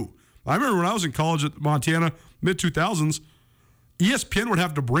new. I remember when I was in college at Montana, mid-2000s, ESPN would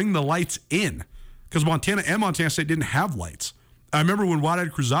have to bring the lights in because Montana and Montana State didn't have lights. I remember when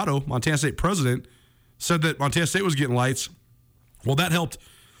Wade Cruzado, Montana State president, said that Montana State was getting lights. Well, that helped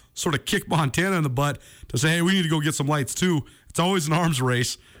sort of kick Montana in the butt to say, hey, we need to go get some lights too. It's always an arms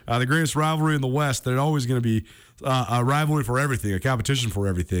race. The greatest rivalry in the West, there's always going to be a rivalry for everything, a competition for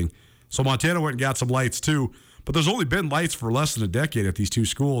everything. So Montana went and got some lights too. But there's only been lights for less than a decade at these two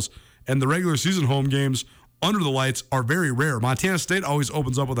schools. And the regular season home games under the lights are very rare. Montana State always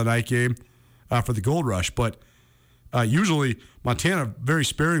opens up with a night game for the Gold Rush. But usually Montana, very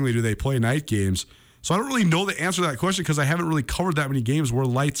sparingly do they play night games. So I don't really know the answer to that question because I haven't really covered that many games where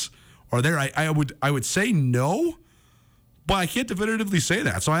lights are there. I would say no, but I can't definitively say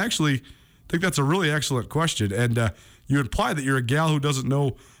that. So I actually think that's a really excellent question. And you imply that you're a gal who doesn't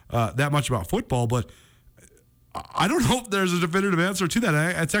know that much about football, but I don't know if there's a definitive answer to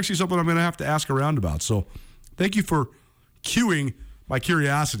that. It's actually something I'm going to have to ask around about. So thank you for cueing my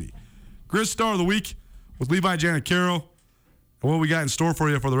curiosity. Grizz Star of the Week with Levi Janicaro. And what we got in store for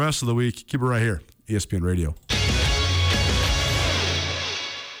you for the rest of the week, keep it right here, ESPN Radio.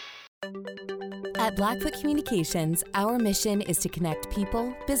 At Blackfoot Communications, our mission is to connect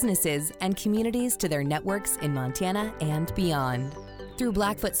people, businesses, and communities to their networks in Montana and beyond. Through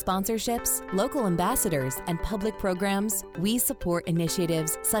Blackfoot sponsorships, local ambassadors, and public programs, we support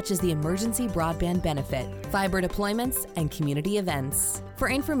initiatives such as the Emergency Broadband Benefit, fiber deployments, and community events.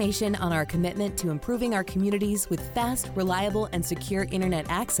 For information on our commitment to improving our communities with fast, reliable, and secure internet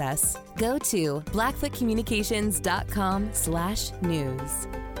access, go to blackfootcommunications.com/news.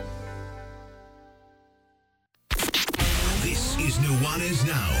 This is Nuanez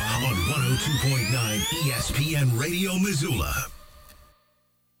Now on 102.9 ESPN Radio Missoula.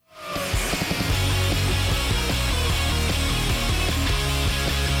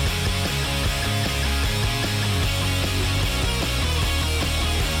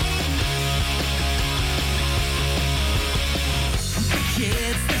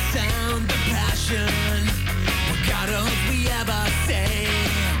 It's the sound, the passion. What God else we ever say.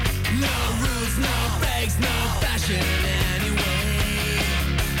 No rules, no fakes, no fashion anyway.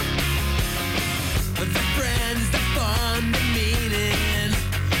 The friends, the fun, the meaning.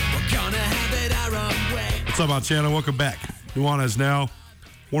 We're gonna have it our own way. What's up, Montana? Welcome back. Nuanez Now,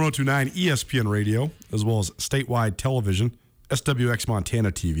 102.9 ESPN Radio, as well as statewide television, SWX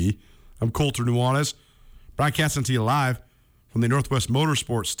Montana TV. I'm Colter Nuanez, broadcasting to you live from the Northwest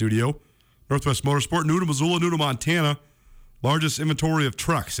Motorsports studio. Northwest Motorsport, new to Missoula, new to Montana. Largest inventory of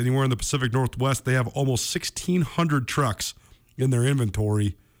trucks anywhere in the Pacific Northwest. They have almost 1,600 trucks in their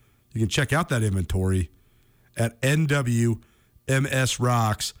inventory. You can check out that inventory at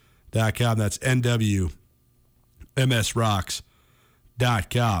nwmsrocks.com. That's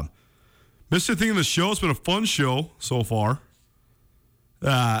nwmsrocks.com. Missed anything in the show? It's been a fun show so far.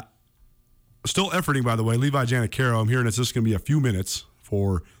 Still efforting, by the way. Levi Janicaro. I'm hearing it's just going to be a few minutes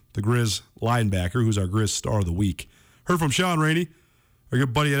for the Grizz linebacker, who's our Grizz Star of the Week. Heard from Sean Rainey, our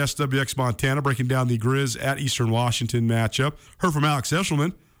good buddy at SWX Montana, breaking down the Grizz at Eastern Washington matchup. Heard from Alex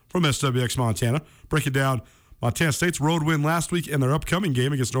Eshelman from SWX Montana, breaking down Montana State's road win last week and their upcoming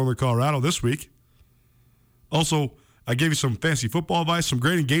game against Northern Colorado this week. Also, I gave you some fantasy football advice, some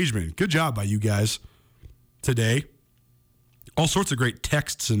great engagement. Good job by you guys today. All sorts of great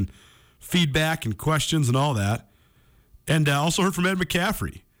texts and feedback and questions and all that. And also heard from Ed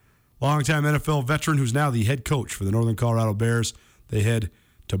McCaffrey, longtime NFL veteran who's now the head coach for the Northern Colorado Bears. They head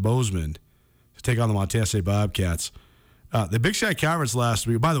to Bozeman to take on the Montana State Bobcats. The Big Sky Conference last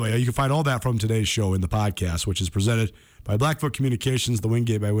week, by the way, you can find all that from today's show in the podcast, which is presented by Blackfoot Communications, the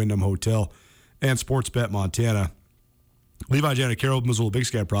Wingate by Wyndham Hotel, and Sportsbet Montana. Levi Janicaro, Missoula Big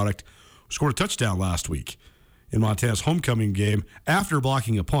Sky product, scored a touchdown last week in Montana's homecoming game after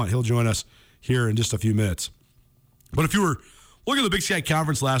blocking a punt. He'll join us here in just a few minutes. But if you were looking at the Big Sky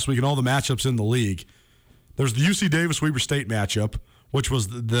Conference last week and all the matchups in the league, there's the UC Davis-Weber State matchup, which was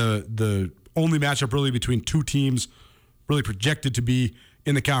the only matchup really between two teams really projected to be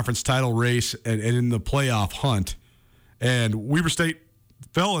in the conference title race and in the playoff hunt. And Weber State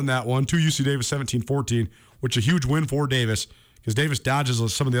fell in that one to UC Davis 17-14, which is a huge win for Davis because Davis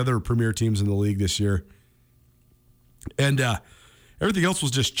dodges some of the other premier teams in the league this year. And everything else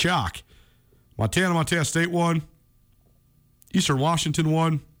was just chalk. Montana State won. Eastern Washington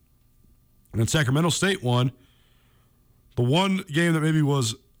won. And then Sacramento State won. The one game that maybe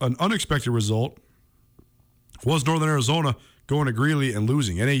was an unexpected result was Northern Arizona going to Greeley and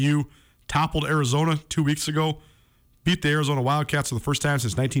losing. NAU toppled Arizona 2 weeks ago, beat the Arizona Wildcats for the first time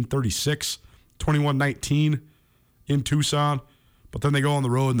since 1936, 21-19 in Tucson. But then they go on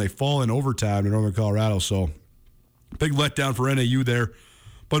the road and they fall in overtime to Northern Colorado. So big letdown for NAU there.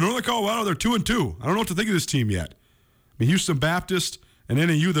 But Northern Colorado, they're 2-2. I don't know what to think of this team yet. I mean, Houston Baptist and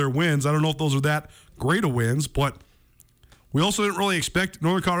NAU, their wins. I don't know if those are that great of wins, but we also didn't really expect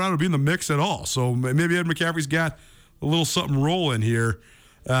Northern Colorado to be in the mix at all. So maybe Ed McCaffrey's got a little something rolling here,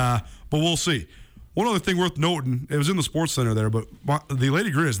 but we'll see. One other thing worth noting, it was in the Sports Center there, but the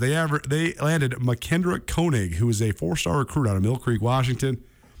Lady Grizz, they landed McKendra Koenig, who is a 4-star recruit out of Mill Creek, Washington,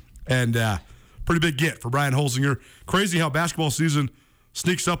 and pretty big get for Brian Holsinger. Crazy how basketball season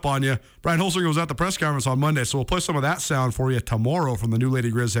sneaks up on you. Brian Holsinger was at the press conference on Monday, so we'll play some of that sound for you tomorrow from the new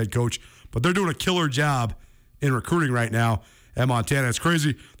Lady Grizz head coach. But they're doing a killer job in recruiting right now at Montana. It's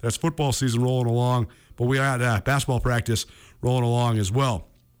crazy that's football season rolling along, but we got basketball practice rolling along as well.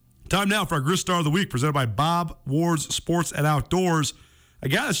 Time now for our Grizz Star of the Week, presented by Bob Ward's Sports and Outdoors. A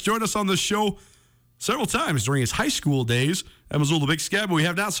guy that's joined us on this show several times during his high school days at Missoula Big Sky, but we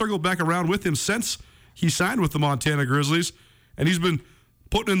have not circled back around with him since he signed with the Montana Grizzlies, and he's been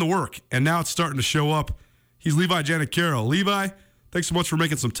putting in the work, and now it's starting to show up. He's Levi Janicaro. Levi, thanks so much for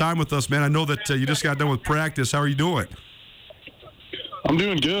making some time with us, man. I know that you just got done with practice. How are you doing? I'm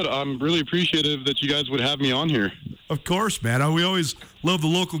doing good. I'm really appreciative that you guys would have me on here. Of course, man. We always love the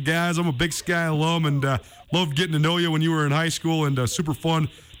local guys. I'm a Big Sky alum and loved getting to know you when you were in high school, and super fun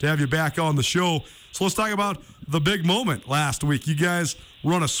to have you back on the show. So let's talk about the big moment last week. You guys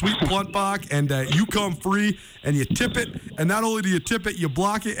run a sweet punt block, and you come free, and you tip it. And not only do you tip it, you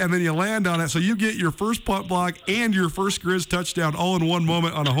block it, and then you land on it. So you get your first punt block and your first Grizz touchdown all in one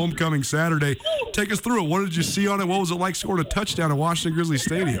moment on a homecoming Saturday. Take us through it. What did you see on it? What was it like scoring a touchdown at Washington Grizzly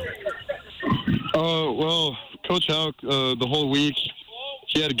Stadium? Well, Coach Houck, the whole week,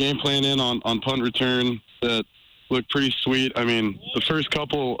 he had a game plan in on punt return that looked pretty sweet. I mean, the first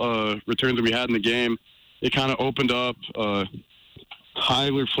couple returns that we had in the game, it kind of opened up.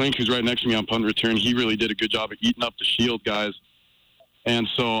 Tyler Flink, who's right next to me on punt return, he really did a good job of eating up the shield guys. And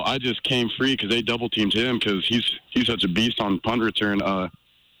so I just came free because they double-teamed him because he's such a beast on punt return.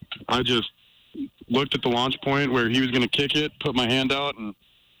 I just looked at the launch point where he was going to kick it, put my hand out, and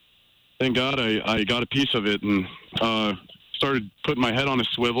thank God I got a piece of it and started putting my head on a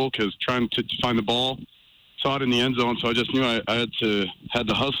swivel because trying to find the ball. Saw it in the end zone, so I just knew I had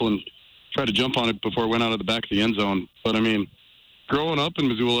to hustle and try to jump on it before it went out of the back of the end zone. But, I mean, growing up in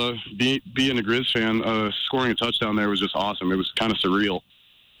Missoula, being a Grizz fan, scoring a touchdown there was just awesome. It was kind of surreal.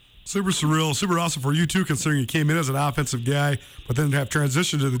 Super surreal, super awesome for you, too, considering you came in as an offensive guy, but then have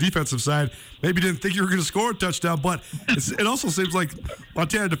transitioned to the defensive side. Maybe didn't think you were going to score a touchdown, but it also seems like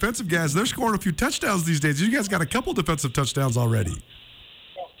Montana defensive guys, they're scoring a few touchdowns these days. You guys got a couple defensive touchdowns already.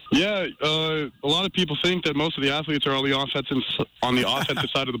 Yeah, a lot of people think that most of the athletes are on the offensive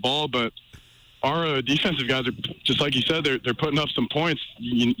side of the ball, but our defensive guys are, just like you said, they're putting up some points.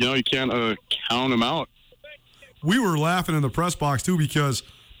 You can't count them out. We were laughing in the press box, too, because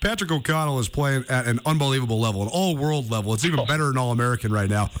Patrick O'Connell is playing at an unbelievable level, an all-world level. It's even better than All-American right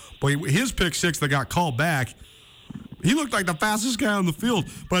now. But his pick six that got called back, he looked like the fastest guy on the field.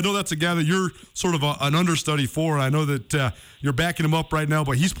 But I know that's a guy that you're sort of an understudy for, and I know that you're backing him up right now,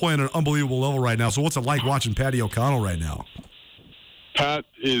 but he's playing at an unbelievable level right now. So what's it like watching Patty O'Connell right now? Pat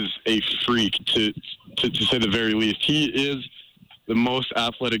is a freak, to say the very least. He is the most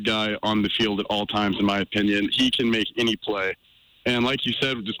athletic guy on the field at all times, in my opinion. He can make any play. And like you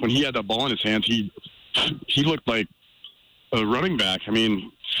said, just when he had that ball in his hands, he looked like a running back. I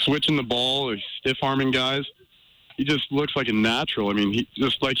mean, switching the ball, stiff-arming guys. He just looks like a natural. I mean,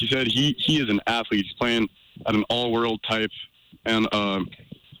 just like you said, he is an athlete. He's playing at an all-world type. And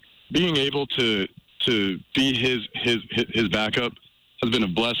being able to be his backup has been a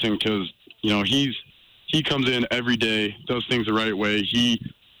blessing because, he comes in every day, does things the right way.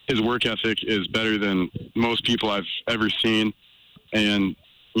 His work ethic is better than most people I've ever seen. And,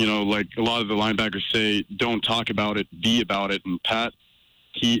 like a lot of the linebackers say, don't talk about it, be about it. And Pat,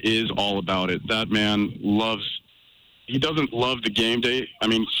 he is all about it. That man he doesn't love the game day. I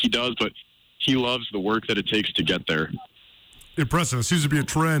mean, he does, but he loves the work that it takes to get there. Impressive. It seems to be a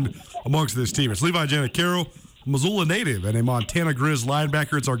trend amongst this team. It's Levi Janicaro, Missoula native, and a Montana Grizz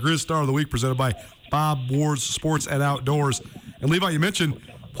linebacker. It's our Grizz Star of the Week presented by Bob Ward's Sports and Outdoors. And Levi, you mentioned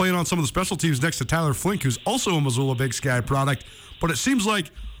playing on some of the special teams next to Tyler Flink, who's also a Missoula Big Sky product. But it seems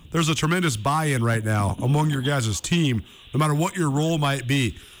like there's a tremendous buy-in right now among your guys' team, no matter what your role might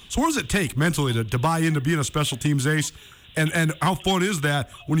be. So what does it take mentally to buy into being a special teams ace? And how fun is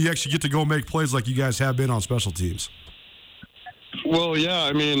that when you actually get to go make plays like you guys have been on special teams? Well, yeah,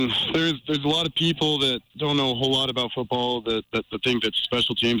 I mean, there's a lot of people that don't know a whole lot about football that think that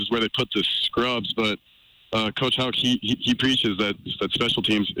special teams is where they put the scrubs. But Coach Houck, he preaches that special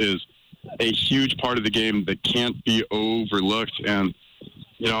teams is a huge part of the game that can't be overlooked. And,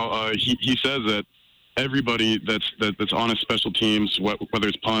 he says that everybody that's on a special teams, whether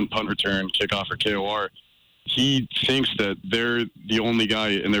it's punt return, kickoff, or KOR, he thinks that they're the only guy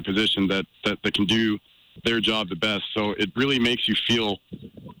in their position that can do their job the best. So it really makes you feel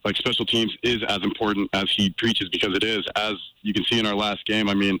like special teams is as important as he preaches, because it is. As you can see in our last game,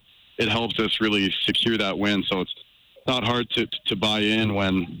 I mean, it helps us really secure that win. So it's not hard to buy in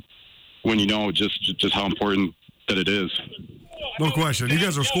when you know just how important that it is. No question. You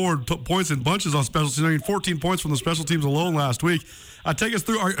guys are scoring points in bunches on special teams. I mean, 14 points from the special teams alone last week. Take us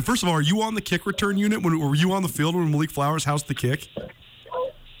through. First of all, are you on the kick return unit? Were you on the field when Malik Flowers housed the kick?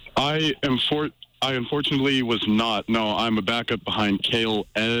 I unfortunately was not. No, I'm a backup behind Cale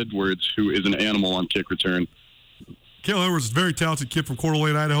Edwards, who is an animal on kick return. Cale Edwards is a very talented kid from Coeur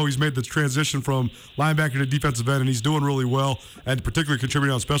d'Alene, Idaho. He's made the transition from linebacker to defensive end, and he's doing really well, and particularly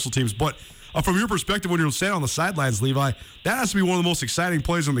contributing on special teams. But from your perspective, when you're standing on the sidelines, Levi, that has to be one of the most exciting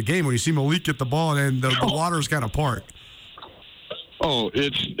plays in the game when you see Malik get the ball and the waters kind of part. Oh,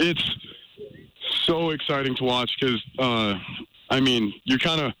 it's so exciting to watch because, you're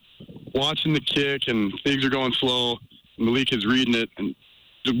kind of watching the kick and things are going slow. Malik is reading it, and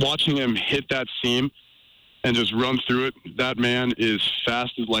watching him hit that seam and just run through it, that man is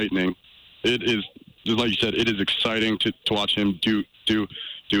fast as lightning. It is, just like you said, it is exciting to watch him do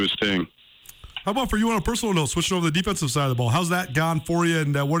his thing. How about for you on a personal note, switching over to the defensive side of the ball? How's that gone for you,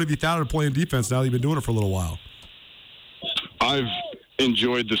 and what have you thought of playing defense now that you've been doing it for a little while? I've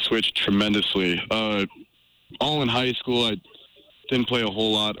enjoyed the switch tremendously. All in high school, I didn't play a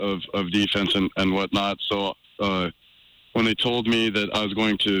whole lot of defense and whatnot, so when they told me that I was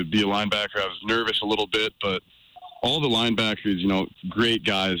going to be a linebacker, I was nervous a little bit, but all the linebackers, great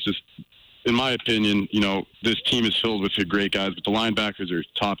guys. Just in my opinion, this team is filled with great guys, but the linebackers are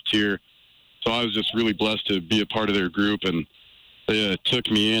top tier. So I was just really blessed to be a part of their group, and they took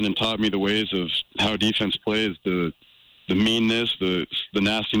me in and taught me the ways of how defense plays, the meanness, the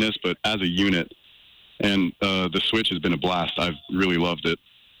nastiness, but as a unit. And the switch has been a blast. I've really loved it.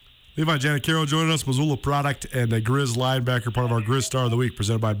 Levi Janicaro joining us, Missoula product and a Grizz linebacker, part of our Grizz Star of the Week,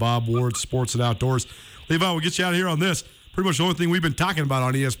 presented by Bob Ward, Sports and Outdoors. Levi, we'll get you out of here on this. Pretty much the only thing we've been talking about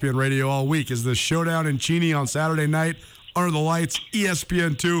on ESPN Radio all week is the showdown in Cheney on Saturday night, under the lights,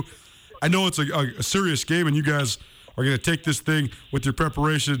 ESPN2. I know it's a serious game, and you guys are going to take this thing with your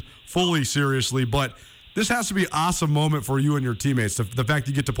preparation fully seriously. But this has to be an awesome moment for you and your teammates, the fact that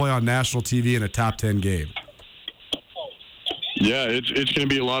you get to play on national TV in a top 10 game. Yeah, it's going to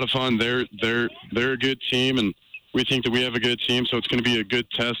be a lot of fun. They're a good team, and we think that we have a good team, so it's going to be a good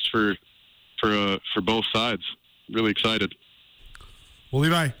test for both sides. Really excited. Well,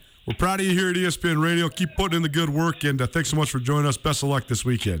 Levi, we're proud of you here at ESPN Radio. Keep putting in the good work, and thanks so much for joining us. Best of luck this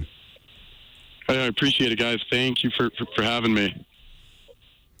weekend. I appreciate it, guys. Thank you for having me.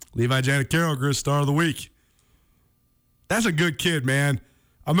 Levi Janicaro, Grizz Star of the Week. That's a good kid, man.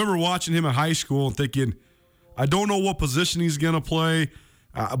 I remember watching him in high school and thinking, I don't know what position he's going to play,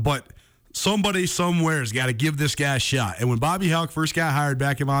 but somebody somewhere has got to give this guy a shot. And when Bobby Hauck first got hired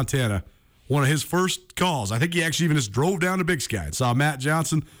back in Montana, one of his first calls, I think he actually even just drove down to Big Sky and saw Matt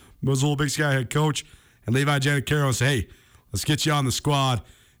Johnson, Missoula Big Sky head coach, and Levi Janicaro, and said, hey, let's get you on the squad.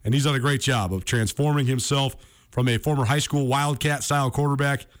 And he's done a great job of transforming himself from a former high school Wildcat-style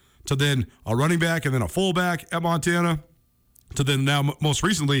quarterback to then a running back and then a fullback at Montana to then now most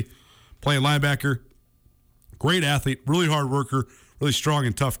recently playing linebacker. Great athlete, really hard worker, really strong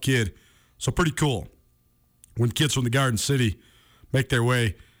and tough kid. So pretty cool when kids from the Garden City make their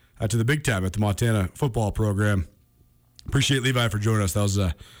way to the big time at the Montana football program. Appreciate Levi for joining us. That was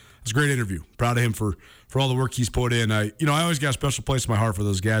a great interview. Proud of him for all the work he's put in. I always got a special place in my heart for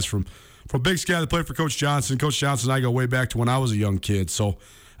those guys from Big Sky that played for Coach Johnson. Coach Johnson and I go way back to when I was a young kid. So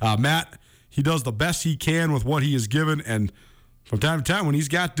Matt, he does the best he can with what he is given, and from time to time when he's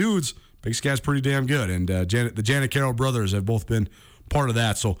got dudes, Big Sky's pretty damn good, and the Janicaro brothers have both been part of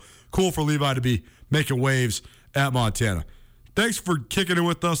that. So cool for Levi to be making waves at Montana. Thanks for kicking it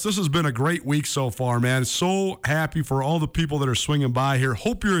with us. This has been a great week so far, man. So happy for all the people that are swinging by here.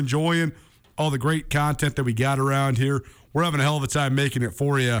 Hope you're enjoying all the great content that we got around here. We're having a hell of a time making it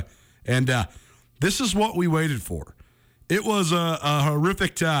for you, and this is what we waited for. It was a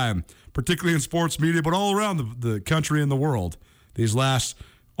horrific time, particularly in sports media, but all around the country and the world these last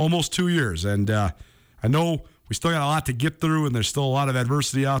almost 2 years. And I know we still got a lot to get through, and there's still a lot of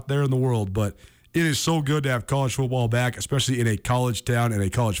adversity out there in the world, but it is so good to have college football back, especially in a college town and a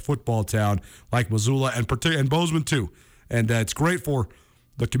college football town like Missoula and Bozeman too. And it's great for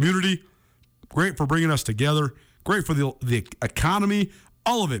the community, great for bringing us together, great for the economy,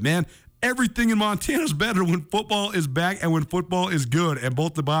 all of it, man. Everything in Montana is better when football is back and when football is good. And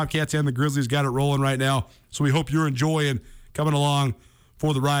both the Bobcats and the Grizzlies got it rolling right now. So we hope you're enjoying coming along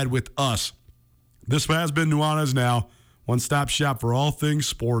for the ride with us. This has been Nuanez Now, one-stop shop for all things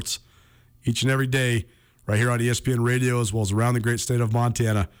sports, each and every day, right here on ESPN Radio, as well as around the great state of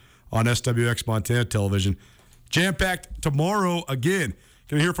Montana on SWX Montana Television. Jam-packed tomorrow again.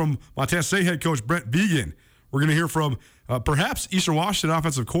 Going to hear from Montana State head coach Brent Vigen. We're going to hear from perhaps Eastern Washington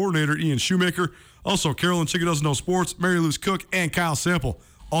offensive coordinator Ian Shoemaker. Also, Carolyn Chicken Doesn't Know Sports, Mary Louise Cook, and Kyle Sample.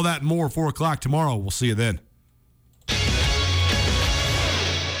 All that and more, 4 o'clock tomorrow. We'll see you then.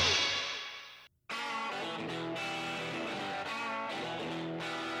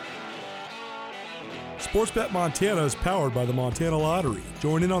 Sportsbet Montana is powered by the Montana Lottery.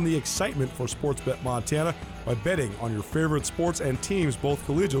 Join in on the excitement for Sportsbet Montana by betting on your favorite sports and teams both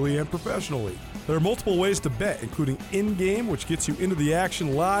collegially and professionally. There are multiple ways to bet, including in-game, which gets you into the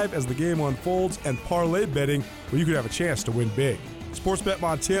action live as the game unfolds, and parlay betting, where you could have a chance to win big. Sportsbet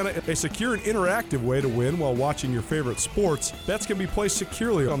Montana, a secure and interactive way to win while watching your favorite sports. Bets can be placed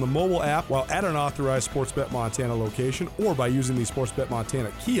securely on the mobile app while at an authorized Sportsbet Montana location or by using the Sportsbet Montana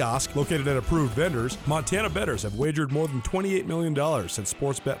kiosk located at approved vendors. Montana bettors have wagered more than $28 million since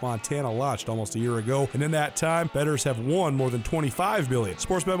Sportsbet Montana launched almost a year ago, and in that time, bettors have won more than $25 million.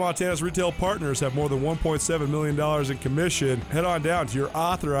 Sportsbet Montana's retail partners have more than $1.7 million in commission. Head on down to your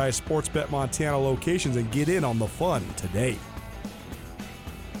authorized Sportsbet Montana locations and get in on the fun today.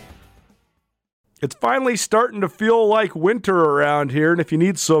 It's finally starting to feel like winter around here, and if you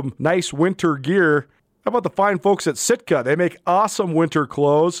need some nice winter gear, how about the fine folks at Sitka? They make awesome winter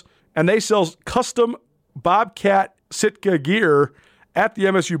clothes, and they sell custom Bobcat Sitka gear at the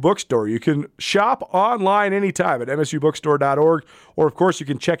MSU Bookstore. You can shop online anytime at msubookstore.org, or of course you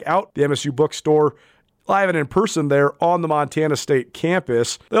can check out the MSU Bookstore live and in person there on the Montana State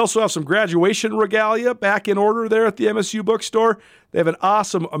campus. They also have some graduation regalia back in order there at the MSU Bookstore. They have an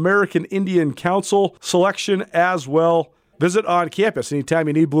awesome American Indian Council selection as well. Visit on campus anytime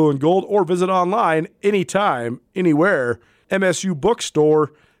you need blue and gold, or visit online anytime, anywhere,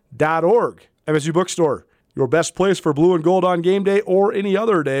 msubookstore.org. MSU Bookstore, your best place for blue and gold on game day or any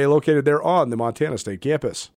other day, located there on the Montana State campus.